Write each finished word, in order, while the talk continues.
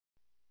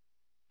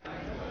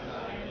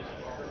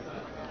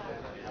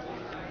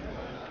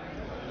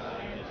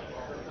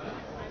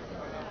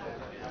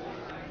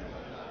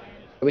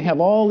We have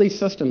all these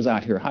systems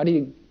out here. How do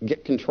you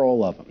get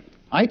control of them?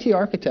 IT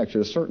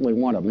architecture is certainly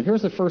one of them.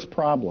 Here's the first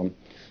problem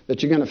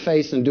that you're going to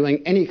face in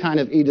doing any kind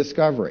of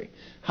e-discovery.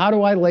 How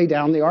do I lay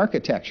down the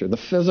architecture, the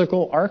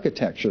physical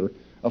architecture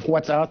of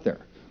what's out there?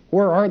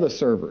 Where are the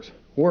servers?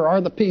 Where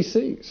are the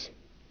PCs?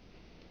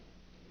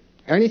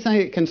 Anything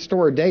that can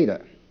store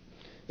data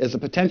is a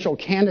potential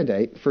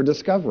candidate for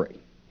discovery.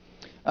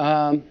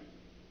 For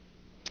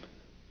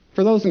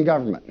those in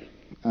government,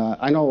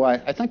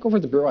 I think over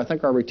at the Bureau, I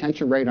think our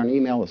retention rate on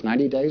email is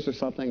 90 days or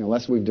something,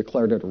 unless we've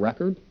declared it a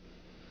record.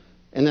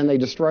 And then they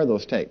destroy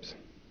those tapes.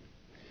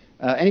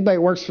 Anybody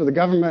who works for the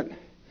government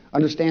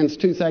understands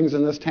two things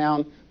in this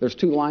town. There's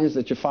two lines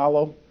that you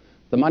follow,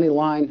 the money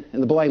line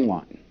and the blame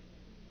line.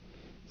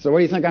 So what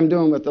do you think I'm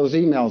doing with those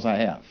emails I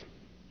have?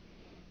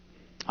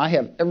 I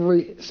have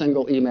every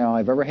single email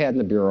I've ever had in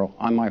the Bureau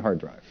on my hard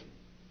drive.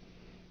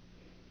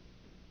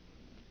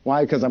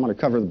 Why? Because I'm going to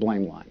cover the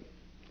blame line.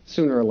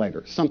 Sooner or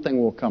later, something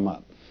will come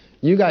up.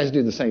 You guys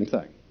do the same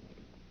thing.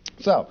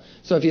 So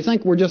if you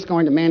think we're just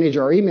going to manage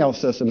our email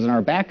systems and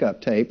our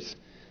backup tapes,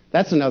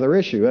 that's another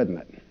issue, isn't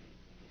it?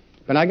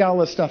 But I got all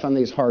this stuff on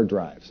these hard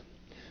drives.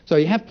 So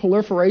you have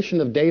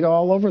proliferation of data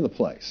all over the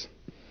place.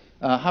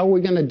 How are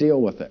we going to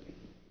deal with it?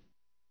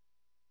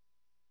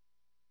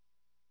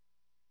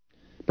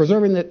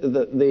 Preserving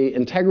the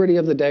integrity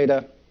of the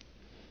data,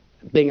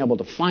 being able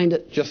to find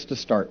it just to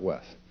start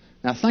with.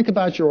 Now think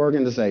about your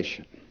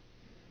organization.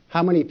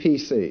 How many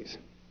PCs?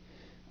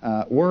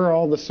 Where are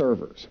all the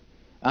servers?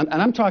 And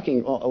I'm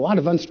talking a lot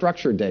of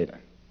unstructured data.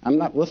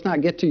 Let's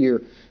not get to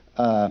your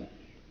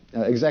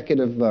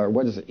executive,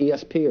 what is it,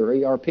 ESP or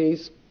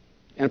ERPs,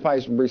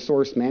 Enterprise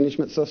Resource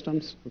Management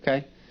Systems,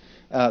 okay?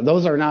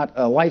 Those are not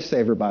a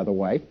lifesaver, by the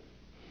way.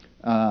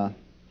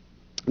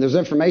 There's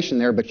information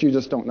there, but you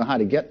just don't know how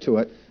to get to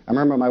it. I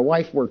remember my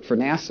wife worked for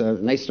NASA,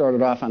 and they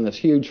started off on this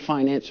huge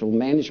financial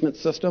management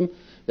system.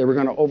 They were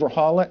going to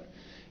overhaul it.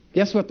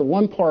 Guess what the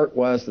one part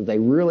was that they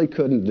really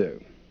couldn't do?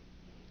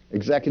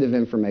 Executive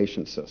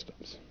information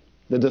systems,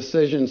 the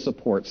decision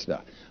support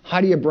stuff.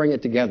 How do you bring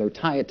it together,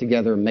 tie it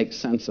together, and make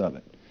sense of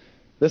it?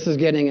 This is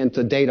getting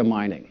into data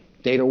mining,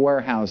 data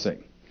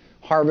warehousing,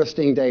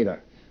 harvesting data.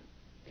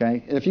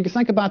 Okay? And if you can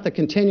think about the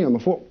continuum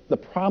of what the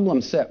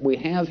problem set we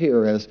have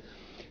here is,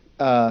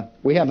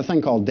 we have a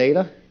thing called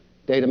data.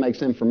 Data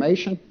makes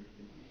information.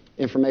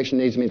 Information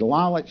leads me to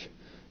knowledge.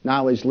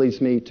 Knowledge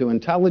leads me to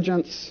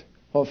intelligence.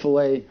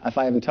 Hopefully, if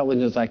I have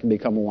intelligence, I can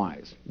become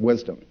wise,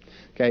 wisdom.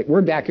 Okay,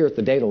 we're back here at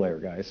the data layer,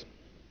 guys.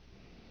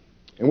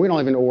 And we don't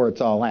even know where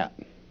it's all at.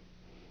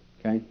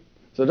 Okay?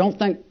 So don't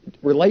think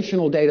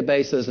relational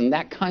databases and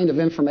that kind of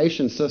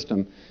information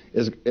system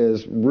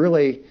is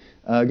really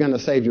going to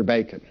save your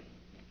bacon.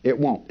 It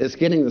won't. It's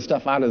getting the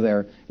stuff out of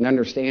there and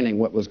understanding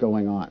what was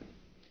going on.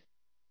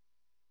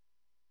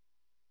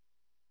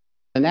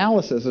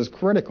 Analysis is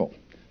critical.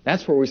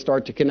 That's where we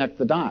start to connect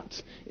the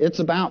dots. It's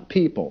about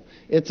people.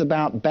 It's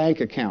about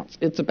bank accounts.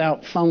 It's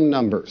about phone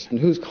numbers and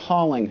who's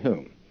calling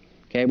whom.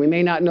 Okay, we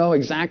may not know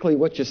exactly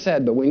what you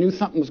said, but we knew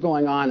something was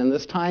going on in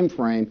this time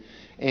frame,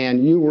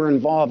 and you were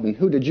involved, and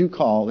who did you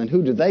call, and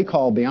who did they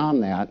call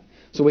beyond that,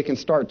 so we can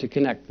start to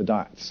connect the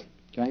dots.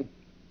 Okay?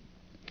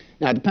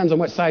 Now, it depends on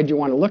what side you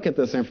want to look at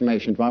this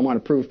information. Do I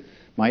want to prove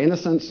my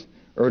innocence,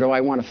 or do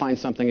I want to find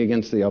something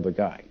against the other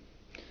guy?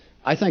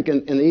 I think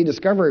in the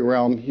e-discovery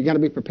realm, you've got to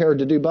be prepared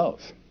to do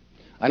both.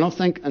 I don't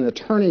think an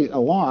attorney, a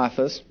law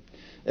office,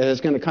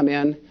 is going to come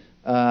in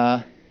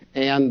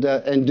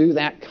and do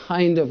that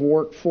kind of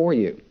work for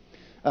you.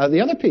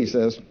 The other piece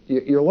is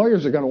your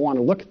lawyers are going to want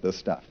to look at this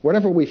stuff,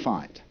 whatever we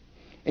find.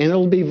 And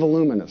it'll be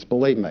voluminous,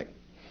 believe me.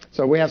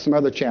 So we have some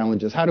other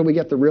challenges. How do we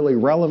get the really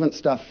relevant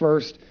stuff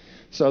first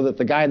so that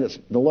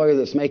the lawyer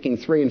that's making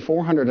 $300 and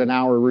 $400 an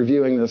hour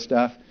reviewing this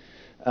stuff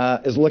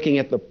is looking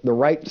at the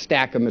right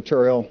stack of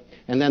material,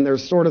 and then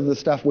there's sort of the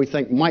stuff we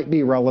think might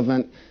be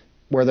relevant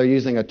where they're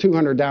using a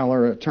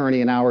 $200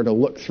 attorney an hour to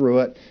look through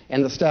it,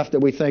 and the stuff that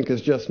we think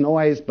is just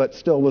noise but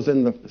still was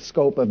in the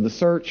scope of the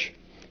search,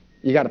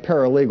 you got a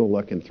paralegal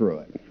looking through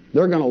it.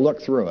 They're going to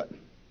look through it.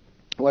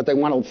 What they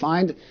want to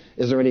find,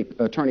 is there any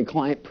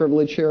attorney-client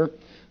privilege here,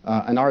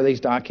 and are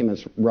these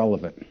documents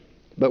relevant?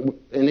 But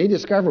in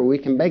e-discovery, we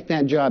can make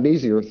that job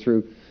easier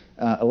through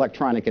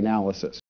electronic analysis.